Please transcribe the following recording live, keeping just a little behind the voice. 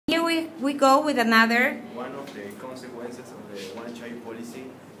we go with another. One of the consequences of the one-child policy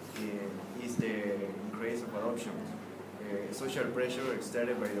is the increase of adoption. Social pressure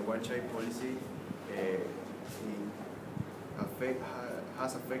exerted by the one-child policy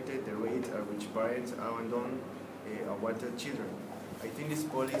has affected the rate at which parents abandon unwanted children. I think this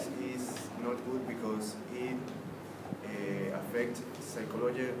policy is not good because it affects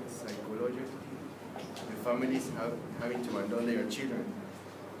psychologically the families having to abandon their children.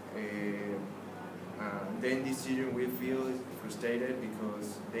 Then these children will feel frustrated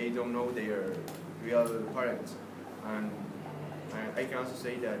because they don't know their real parents. And I can also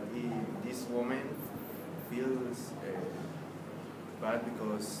say that this woman feels bad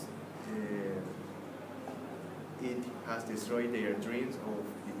because it has destroyed their dreams of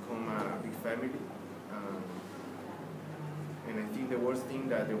become a big family. And I think the worst thing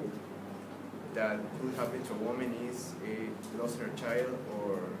that could happen to a woman is lose her child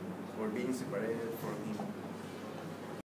or being separated from him.